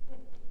 right?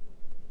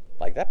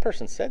 Like, that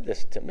person said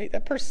this to me.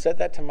 That person said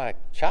that to my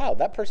child.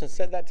 That person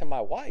said that to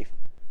my wife.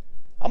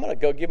 I'm going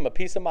to go give him a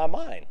piece of my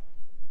mind.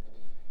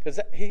 Because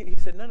he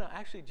said, no,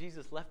 actually,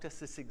 Jesus left us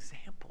this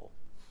example,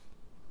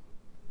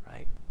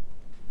 right?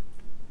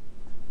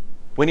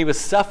 When he was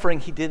suffering,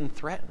 he didn't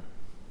threaten.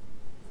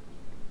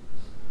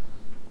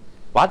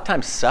 A lot of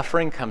times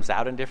suffering comes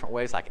out in different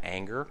ways, like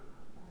anger,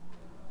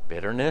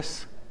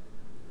 bitterness.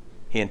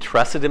 He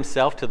entrusted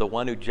himself to the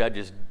one who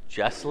judges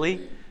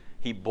justly.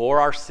 He bore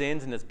our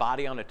sins in his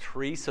body on a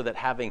tree so that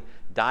having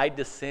died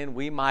to sin,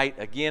 we might,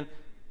 again,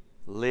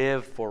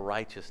 live for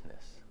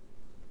righteousness.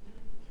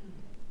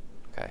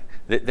 Okay.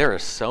 There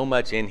is so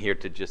much in here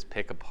to just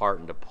pick apart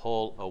and to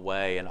pull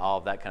away and all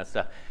of that kind of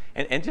stuff.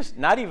 And just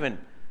not even,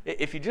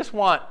 if you just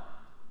want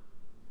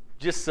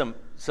just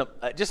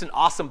just an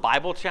awesome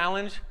Bible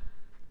challenge,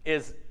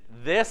 is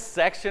this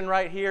section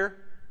right here,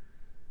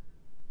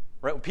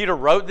 right? When Peter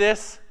wrote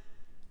this,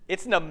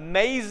 it's an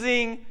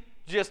amazing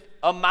just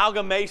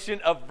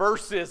amalgamation of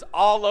verses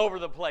all over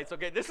the place.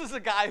 Okay, this is a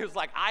guy who's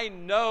like, I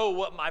know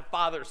what my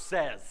Father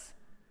says.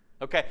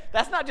 Okay,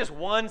 that's not just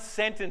one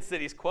sentence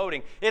that he's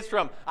quoting. It's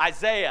from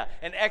Isaiah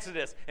and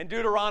Exodus and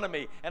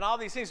Deuteronomy and all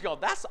these things. Going,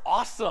 that's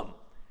awesome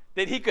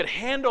that he could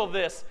handle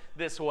this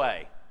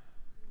way.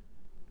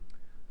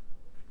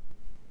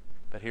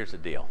 But here's the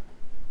deal.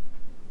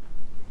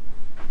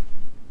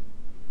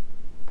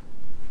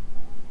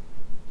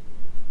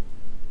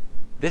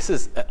 This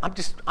is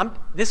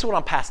what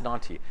I'm passing on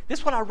to you. This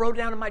is what I wrote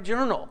down in my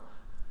journal.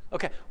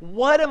 Okay,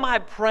 what am I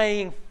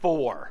praying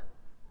for?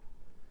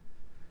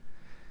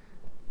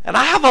 And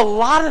I have a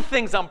lot of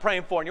things I'm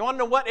praying for. And you want to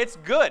know what? It's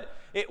good.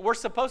 We're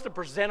supposed to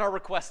present our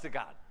requests to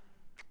God.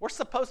 We're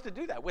supposed to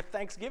do that with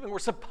thanksgiving. We're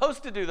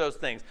supposed to do those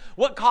things.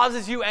 What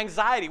causes you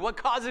anxiety? What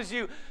causes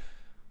you...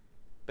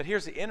 But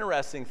here's the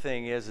interesting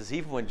thing is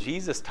even when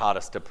Jesus taught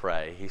us to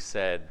pray, he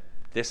said,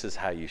 this is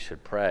how you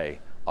should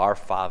pray. Our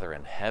Father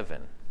in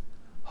heaven,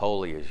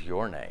 holy is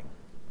your name.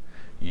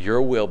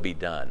 Your will be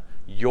done.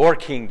 Your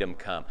kingdom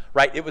come.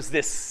 Right? It was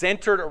this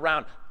centered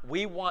around,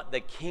 we want the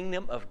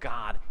kingdom of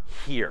God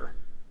here.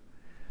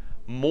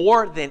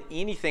 More than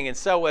anything. And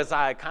so as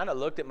I kind of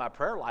looked at my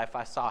prayer life,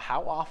 I saw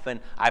how often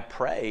I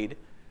prayed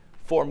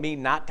for me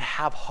not to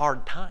have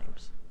hard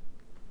times.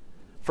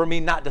 For me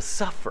not to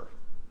suffer.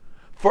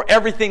 For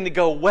everything to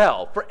go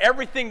well. For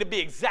everything to be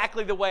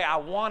exactly the way I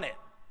want it.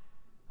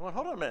 I went,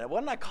 hold on a minute.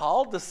 Wasn't I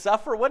called to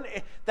suffer?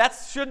 That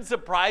shouldn't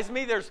surprise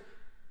me.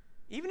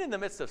 Even in the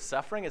midst of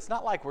suffering, it's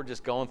not like we're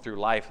just going through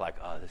life like,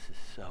 oh, this is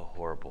so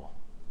horrible.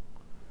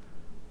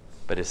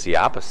 But it's the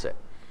opposite.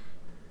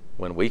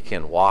 When we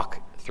can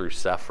walk through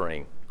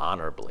suffering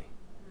honorably.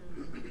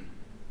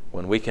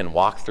 When we can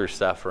walk through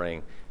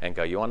suffering and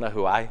go, you want to know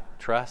who I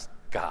trust?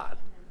 God.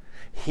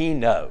 He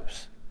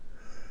knows.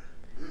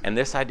 And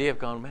this idea of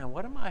going, man,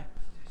 what am I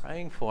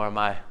praying for? Am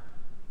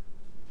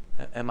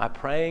I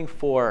praying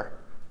for,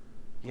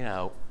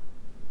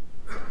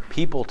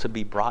 people to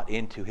be brought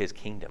into his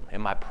kingdom?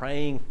 Am I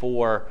praying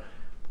for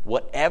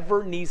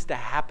whatever needs to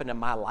happen in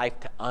my life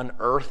to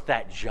unearth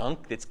that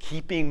junk that's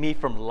keeping me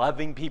from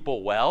loving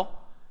people well?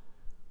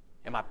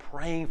 Am I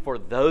praying for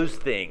those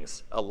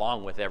things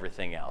along with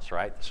everything else,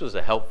 right? This was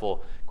a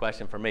helpful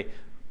question for me.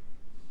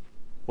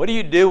 What do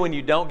you do when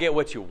you don't get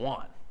what you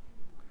want?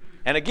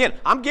 And again,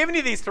 I'm giving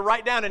you these to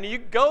write down, and you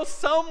go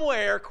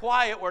somewhere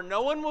quiet where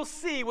no one will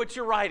see what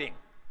you're writing.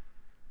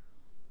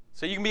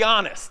 So you can be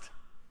honest.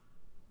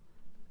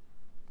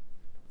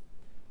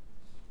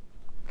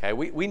 Okay,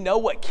 we know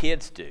what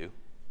kids do.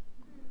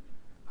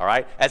 All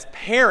right? As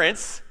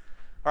parents,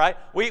 all right,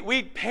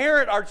 we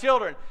parent our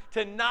children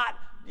to not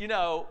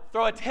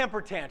throw a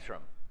temper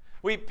tantrum.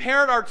 We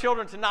parent our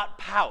children to not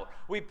pout.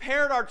 We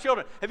parent our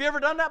children. Have you ever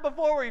done that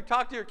before where you've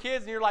talked to your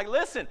kids and you're like,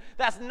 listen,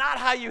 that's not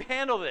how you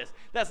handle this.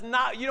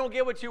 You don't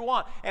get what you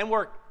want. And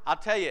I'll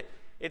tell you,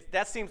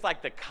 that seems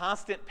like the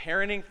constant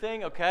parenting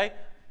thing, okay?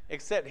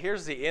 Except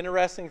here's the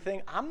interesting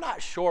thing. I'm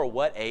not sure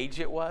what age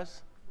it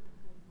was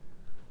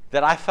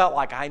that I felt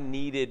like I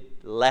needed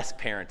less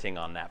parenting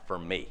on that for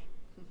me.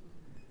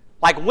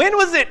 Like, when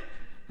was it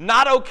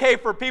not okay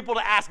for people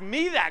to ask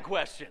me that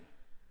question?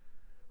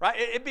 Right?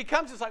 It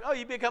becomes just like, oh,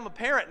 you become a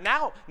parent.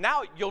 Now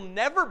you'll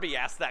never be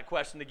asked that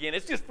question again.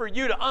 It's just for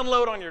you to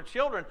unload on your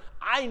children.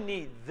 I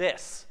need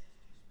this.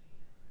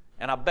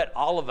 And I bet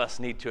all of us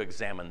need to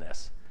examine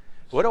this.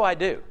 What do I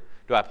do?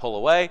 Do I pull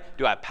away?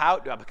 Do I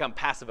pout? Do I become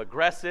passive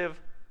aggressive?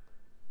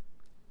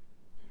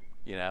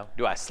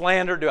 Do I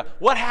slander?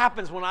 What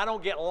happens when I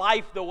don't get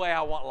life the way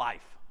I want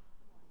life?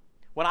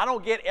 When I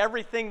don't get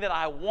everything that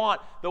I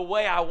want the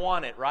way I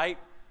want it, right?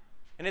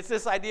 And it's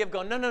this idea of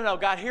going, no,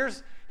 God,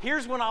 here's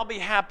when I'll be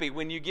happy,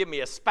 when you give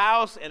me a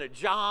spouse and a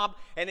job,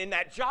 and in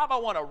that job I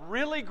want a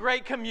really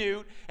great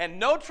commute and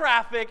no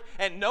traffic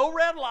and no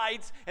red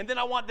lights, and then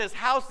I want this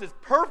house that's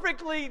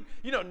perfectly,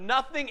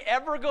 nothing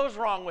ever goes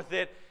wrong with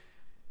it,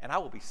 and I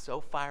will be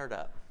so fired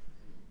up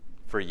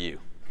for you.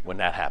 when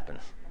that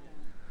happens.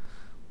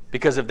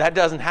 Because if that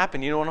doesn't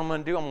happen, you know what I'm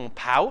going to do? I'm going to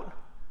pout,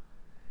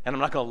 and I'm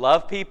not going to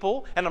love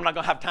people, and I'm not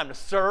going to have time to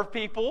serve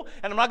people,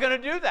 and I'm not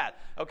going to do that,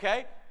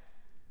 okay?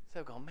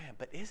 So I go, man,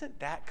 but isn't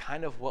that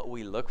kind of what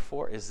we look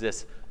for, is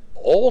this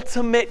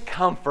ultimate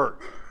comfort?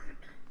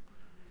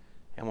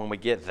 And when we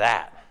get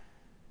that,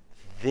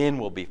 then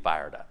we'll be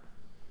fired up.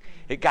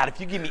 Hey, God, if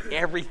you give me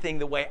everything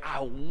the way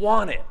I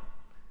want it.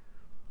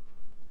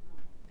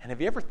 And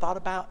have you ever thought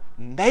about,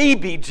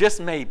 maybe, just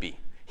maybe,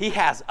 he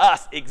has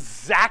us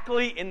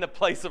exactly in the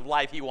place of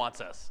life he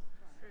wants us.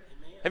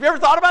 Have you ever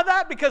thought about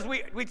that? Because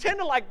we tend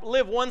to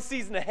live one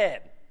season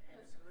ahead.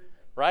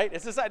 Right?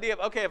 It's this idea of,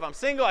 okay, if I'm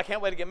single, I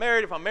can't wait to get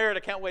married. If I'm married, I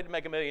can't wait to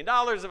make $1 million.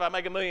 If I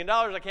make $1 million,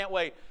 I can't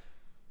wait.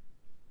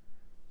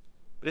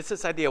 But it's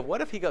this idea of,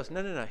 what if he goes,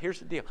 no, here's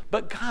the deal.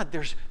 But God,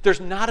 there's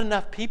not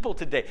enough people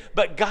today.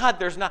 But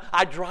God,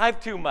 I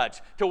drive too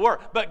much to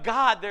work. But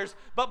God,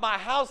 but my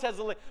house has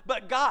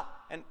but God,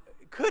 and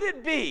could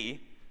it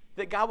be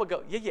that God would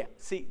go, yeah,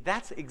 see,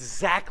 that's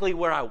exactly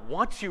where I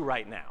want you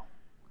right now.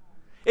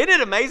 Isn't it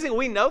amazing?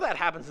 We know that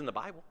happens in the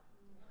Bible.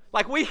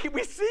 Like we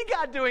see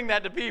God doing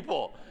that to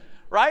people,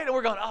 right? And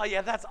we're going, oh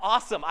yeah, that's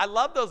awesome. I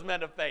love those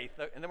men of faith.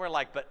 And then we're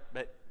like, but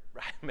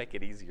make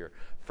it easier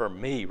for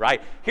me,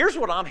 right? Here's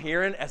what I'm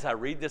hearing as I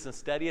read this and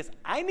study this.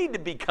 I need to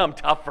become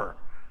tougher.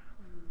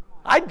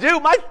 I do.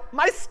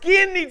 My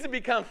skin needs to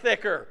become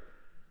thicker,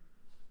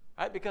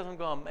 right? Because I'm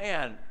going,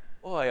 man,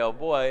 boy, oh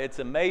boy, it's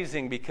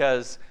amazing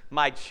because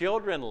my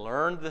children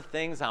learned the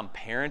things I'm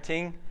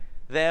parenting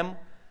them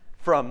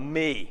from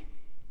me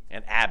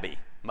and Abby,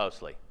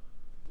 mostly.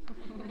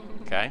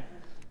 Okay?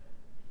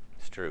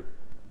 It's true.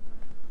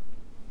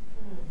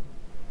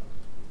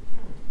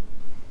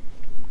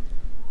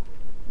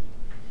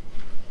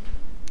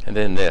 And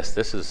then this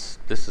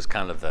is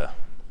kind of the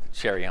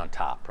cherry on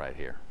top right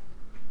here.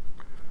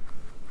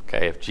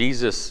 Okay, if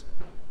Jesus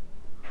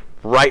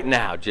right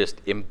now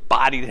just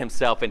embodied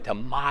himself into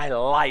my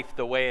life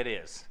the way it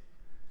is,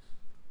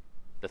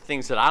 the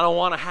things that I don't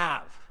want to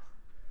have,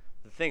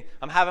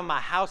 I'm having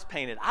my house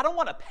painted, I don't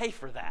want to pay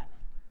for that.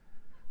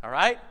 All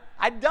right?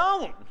 I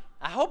don't.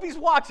 I hope he's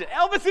watching.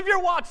 Elvis, if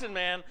you're watching,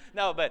 man.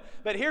 No, but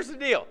here's the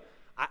deal.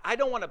 I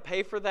don't want to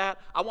pay for that.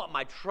 I want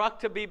my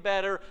truck to be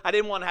better. I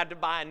didn't want to have to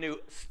buy a new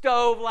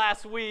stove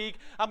last week.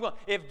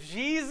 If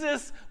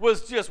Jesus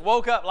was just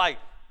woke up like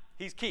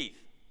he's Keith,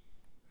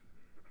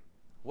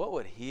 what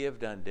would he have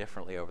done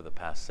differently over the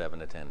past 7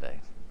 to 10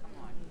 days?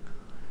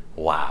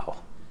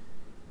 Wow.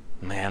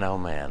 Man, oh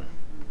man.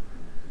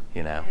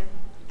 You know,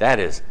 that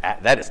is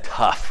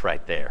tough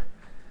right there.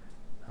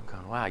 I'm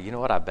going, wow, you know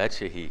what I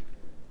bet you he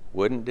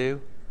wouldn't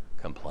do?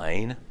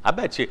 Complain. I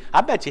bet you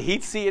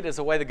he'd see it as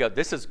a way to go,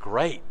 this is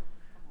great,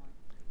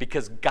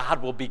 because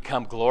God will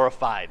become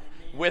glorified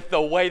with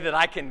the way that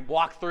I can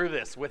walk through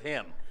this with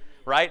him,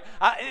 right?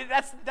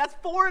 That's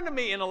foreign to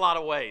me in a lot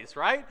of ways,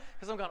 right?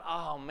 Because I'm going,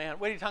 oh man,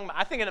 what are you talking about?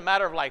 I think in a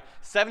matter of like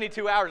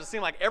 72 hours, it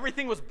seemed like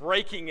everything was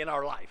breaking in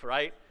our life,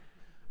 right?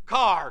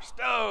 Car,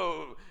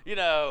 stove,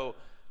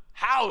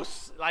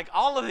 house, like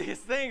all of these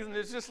things, and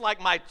it's just like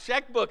my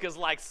checkbook is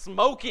like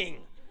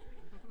smoking,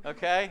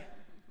 okay?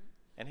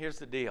 And here's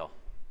the deal.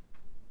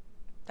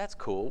 That's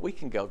cool. We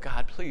can go,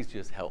 God, please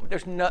just help me.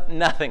 There's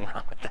nothing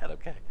wrong with that,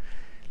 okay?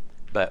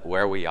 But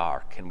where we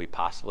are, can we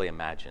possibly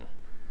imagine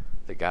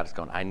that God is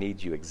going, I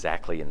need you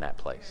exactly in that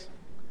place?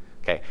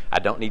 Okay, I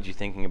don't need you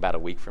thinking about a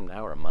week from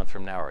now or a month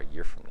from now or a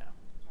year from now.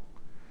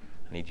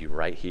 I need you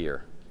right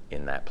here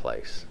in that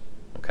place,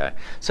 okay?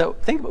 So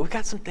we've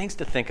got some things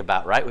to think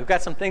about, right? We've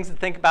got some things to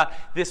think about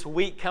this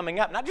week coming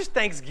up. Not just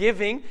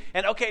Thanksgiving,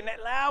 and okay,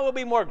 now we'll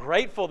be more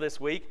grateful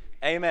this week.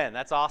 Amen,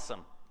 that's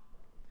awesome.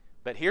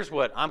 But here's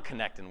what I'm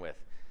connecting with.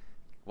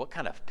 What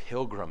kind of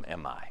pilgrim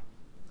am I?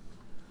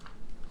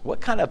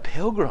 What kind of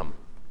pilgrim?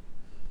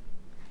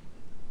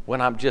 When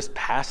I'm just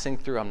passing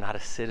through, I'm not a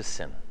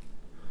citizen.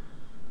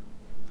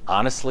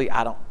 Honestly,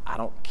 I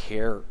don't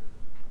care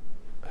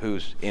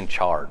who's in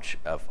charge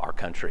of our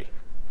country.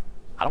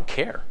 I don't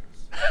care.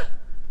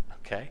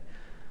 Okay?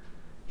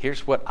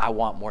 Here's what I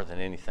want more than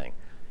anything.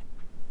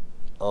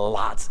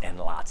 Lots and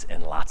lots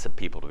and lots of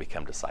people to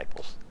become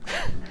disciples.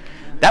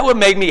 That would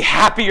make me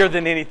happier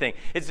than anything.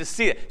 It's to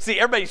see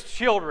everybody's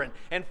children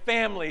and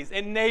families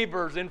and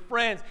neighbors and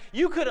friends.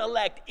 You could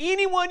elect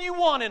anyone you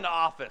want into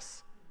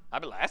office.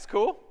 I'd be like, that's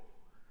cool.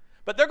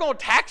 But they're going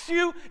to tax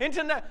you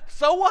into that.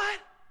 So what?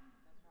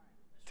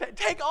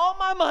 Take all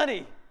my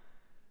money.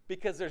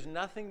 Because there's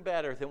nothing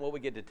better than what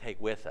we get to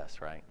take with us,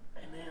 right?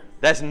 Amen.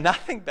 There's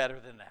nothing better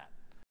than that.